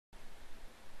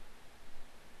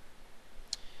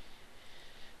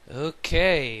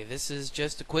Okay, this is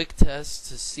just a quick test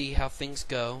to see how things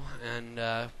go, and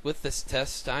with this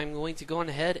test I'm going to go on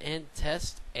ahead and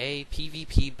test a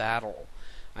PvP battle.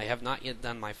 I have not yet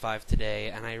done my 5 today,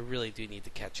 and I really do need to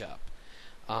catch up.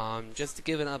 Just to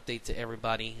give an update to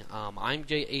everybody, I'm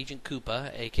Agent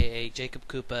Koopa, aka Jacob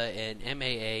Koopa in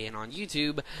MAA, and on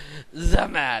YouTube, The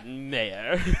Mad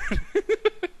Mayor.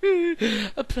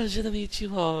 A pleasure to meet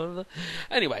you all.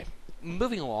 Anyway,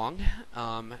 moving along,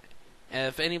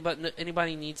 if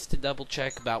anybody needs to double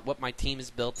check about what my team is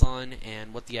built on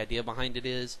and what the idea behind it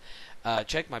is,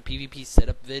 check my PvP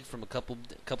setup vid from a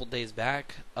couple days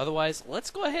back. Otherwise, let's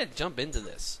go ahead and jump into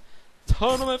this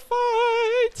tournament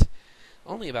fight.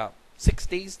 Only about 6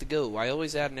 days to go. I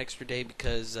always add an extra day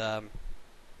because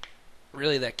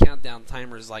really that countdown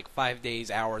timer is like 5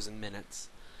 days, hours, and minutes.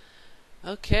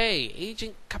 Okay,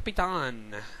 Agent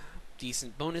Capitan.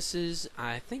 Decent bonuses.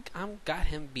 I think I'm got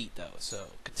him beat though, so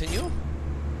continue.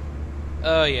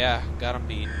 Oh yeah, got him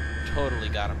beat. Totally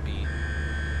got him beat.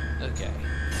 Okay,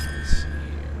 let's see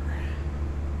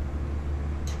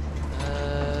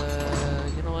here.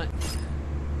 You know what?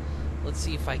 Let's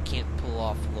see if I can't pull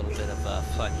off a little bit of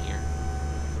fun here.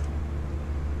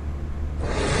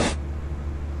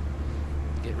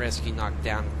 Get Rescue knocked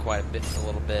down quite a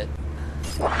little bit.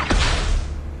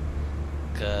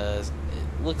 Because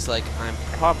looks like I'm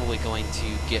probably going to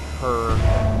get her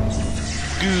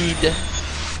good.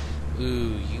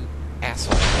 Ooh, you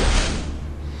asshole.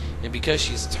 And because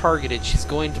she's targeted, she's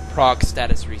going to proc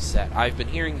status reset. I've been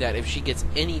hearing that if she gets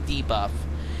any debuff,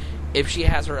 if she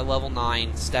has her at level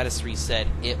 9 status reset,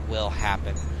 it will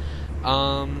happen.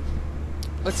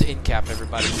 Let's in-cap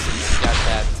everybody since we got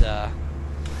that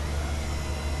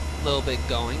little bit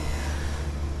going.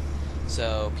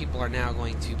 So people are now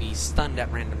going to be stunned at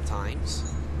random times.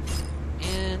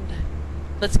 And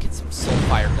let's get some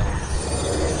Soulfire going.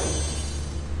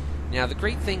 Now the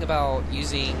great thing about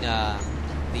using the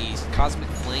Cosmic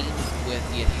Flame with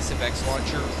the Adhesive X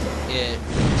Launcher,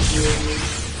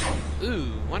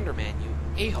 ooh, Wonder Man, you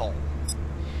a-hole.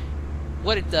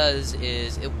 What it does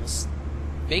is it will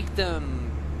stick them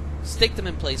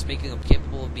in place, making them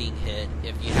capable of being hit.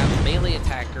 If you have a melee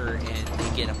attacker and they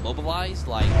get immobilized,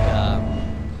 like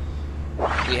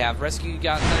we have Rescue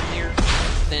got done here,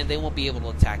 then they won't be able to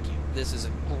attack you. This is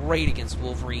great against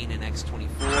Wolverine and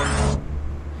X-24.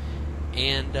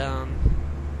 And,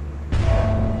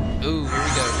 ooh, here we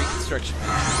go, Reconstruction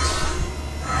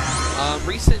Matrix.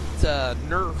 Recent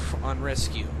nerf on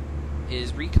Rescue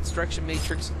is Reconstruction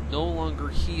Matrix no longer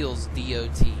heals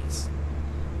DOTs,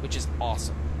 which is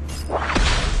awesome.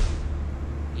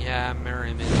 Yeah, mirror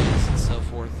images and so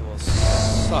forth will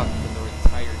suck for the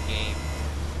entire game.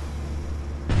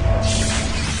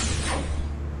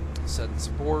 Sudden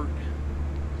support.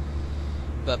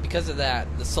 But because of that,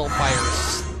 the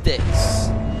Soulfire sticks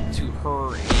to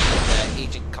her and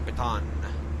Agent Capitan.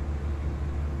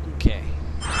 Okay.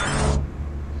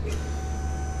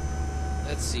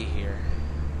 Let's see here.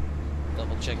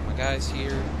 Double check my guys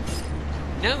here.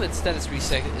 Now that status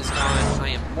reset is gone, I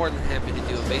am more than happy to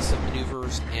do evasive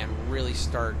maneuvers and really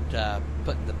start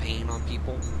putting the pain on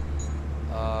people.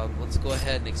 Let's go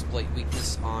ahead and exploit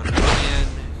weakness on a man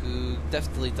who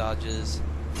definitely dodges,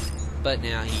 but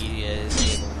now he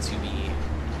is able to be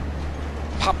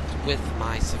popped with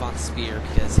my Savant Spear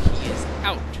because he is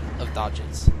out of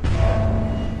dodges.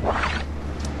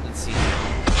 Let's see.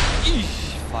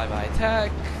 Flyby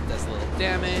attack, does a little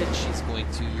damage. He's going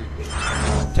to be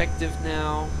protective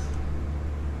now.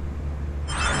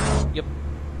 Yep,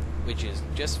 which is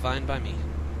just fine by me.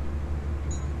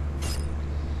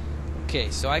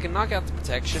 Okay, so I can knock out the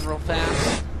protection real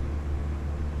fast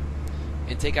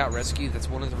and take out Rescue. That's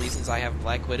one of the reasons I have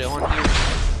Black Widow on here,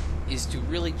 is to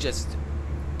really just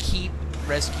keep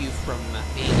Rescue from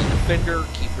being a defender,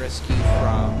 keep Rescue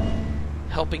from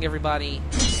helping everybody,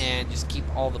 and just keep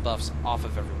all the buffs off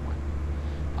of everyone.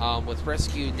 With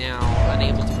Rescue now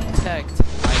unable to protect,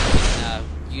 I can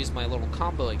use my little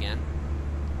combo again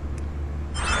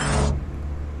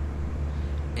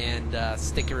and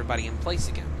stick everybody in place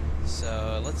again.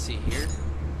 So let's see here.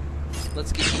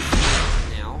 Let's get you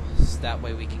now, so that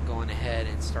way we can go on ahead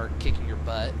and start kicking your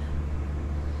butt.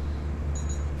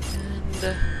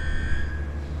 And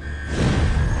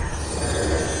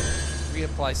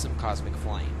reapply some Cosmic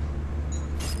Flame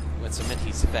with some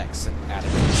Adhesive X added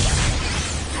to the side.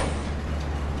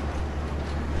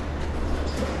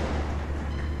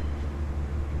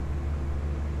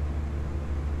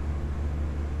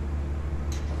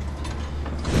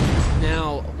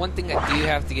 Now, one thing I do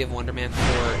have to give Wonder Man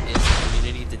for is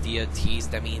immunity to DOTs.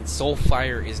 That means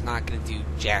Soulfire is not going to do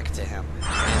jack to him.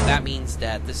 And that means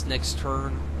that this next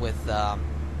turn with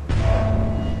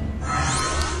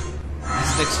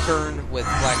This next turn with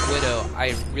Black Widow,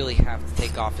 I really have to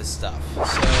take off his stuff.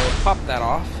 So, pop that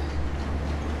off.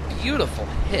 Beautiful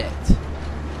hit.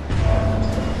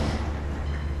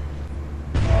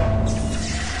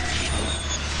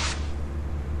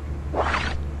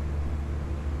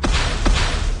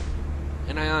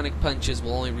 And Ionic Punches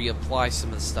will only reapply some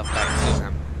of the stuff back to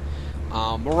him.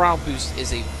 Morale boost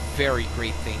is a very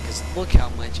great thing, because look how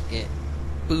much it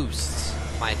boosts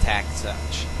my attack and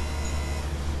such.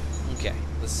 Okay,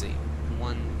 let's see.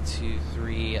 1, 2,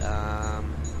 3,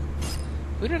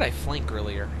 who did I flank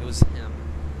earlier? It was him.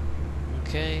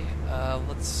 Okay,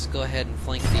 let's go ahead and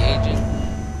flank the agent.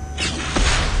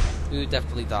 Who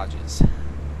definitely dodges.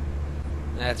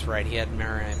 That's right, he had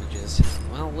mirror images.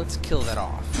 Well, let's kill that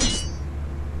off.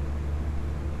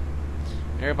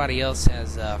 Everybody else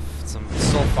has some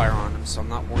Soulfire on them, so I'm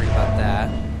not worried about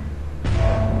that.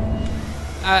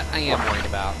 I am worried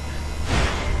about.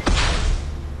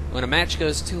 When a match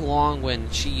goes too long, when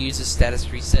she uses status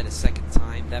reset a second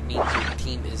time, that means your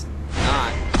team is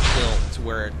not built to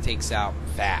where it takes out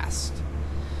fast.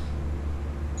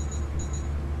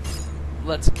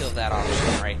 Let's kill that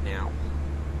option right now.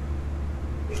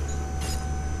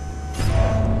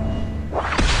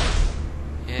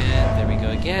 And there we go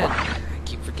again. I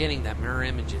keep forgetting that mirror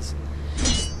images.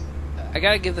 I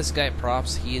gotta give this guy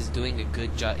props. He is doing a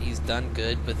good job. He's done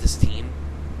good with this team.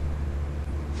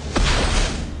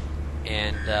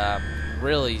 And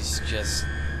really is just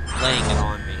laying it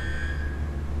on me.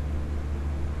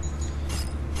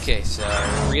 Okay, so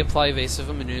reapply evasive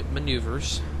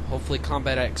maneuvers. Hopefully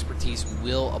combat expertise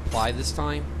will apply this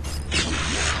time.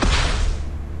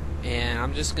 And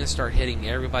I'm just going to start hitting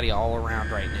everybody all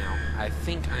around right now. I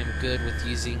think I'm good with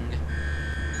using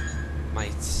my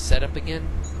setup again.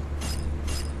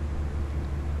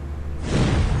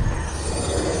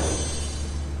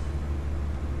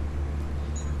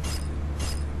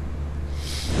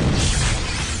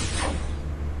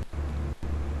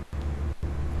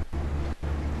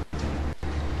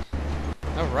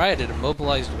 Alright, it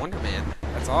immobilized Wonder Man.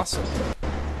 That's awesome.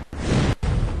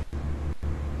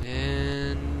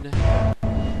 And...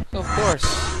 of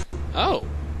course. Oh!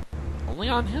 Only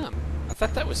on him. I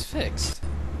thought that was fixed.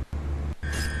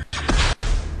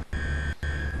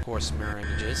 Of course, mirror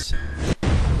images.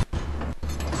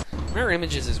 Mirror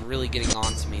images is really getting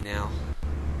on to me now.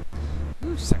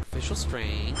 Ooh, sacrificial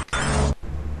strength.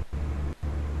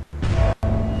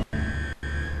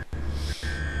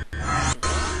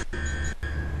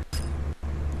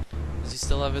 Does he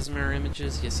still have his mirror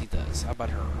images? Yes, he does. How about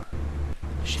her?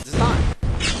 No, she does not.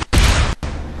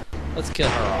 Let's kill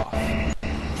her off.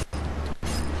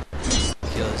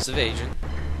 Kill his evasion.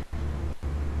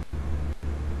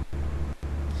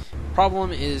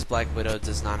 Problem is Black Widow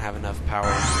does not have enough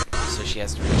power, so she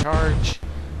has to recharge.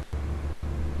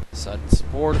 Sudden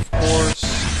support, of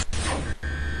course.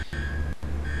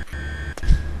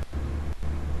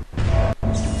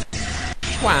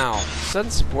 Wow,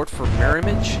 sudden support for mirror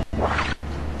image.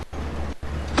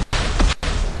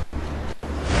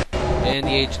 And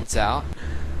the agent's out.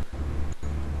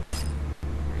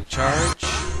 Recharge.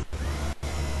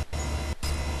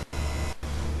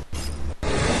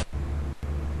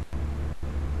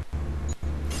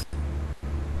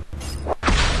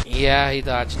 Yeah, he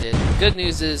dodged it. Good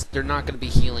news is they're not going to be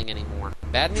healing anymore.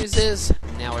 Bad news is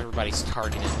now everybody's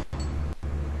targeted.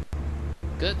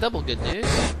 Good, double good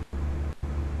news.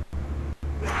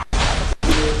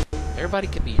 Everybody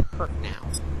can be hurt now.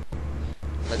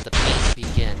 Let the pain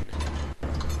begin.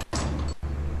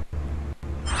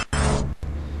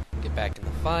 Get back in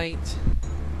the fight.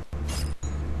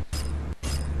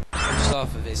 First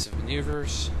off, evasive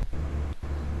maneuvers.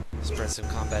 Spread some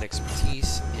combat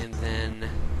expertise, and then,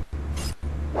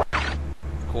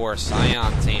 of course,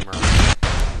 Ion Tamer.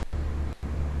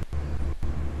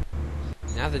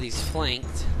 Now that he's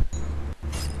flanked...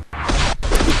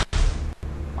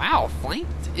 Wow,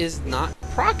 flanked is not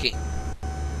proccing.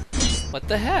 What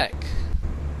the heck?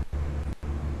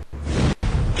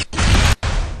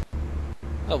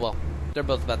 Oh well, they're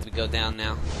both about to go down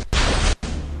now.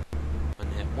 One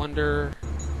hit wonder.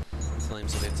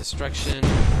 Flames of destruction.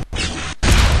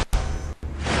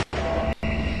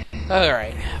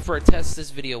 Alright, for a test,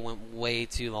 this video went way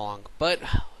too long, but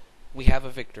we have a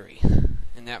victory.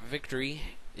 And that victory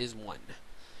is 1.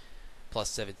 Plus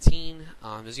 17.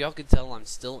 As y'all can tell, I'm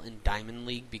still in Diamond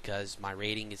League because my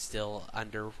rating is still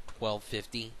under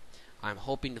 1250. I'm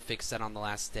hoping to fix that on the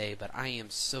last day, but I am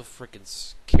so freaking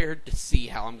scared to see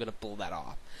how I'm going to pull that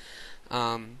off.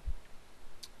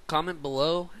 Comment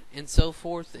below and so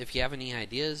forth if you have any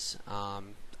ideas.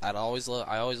 I always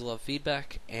love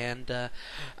feedback, and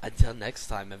until next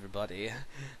time, everybody,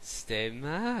 stay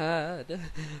mad.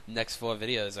 Next 4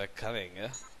 videos are coming.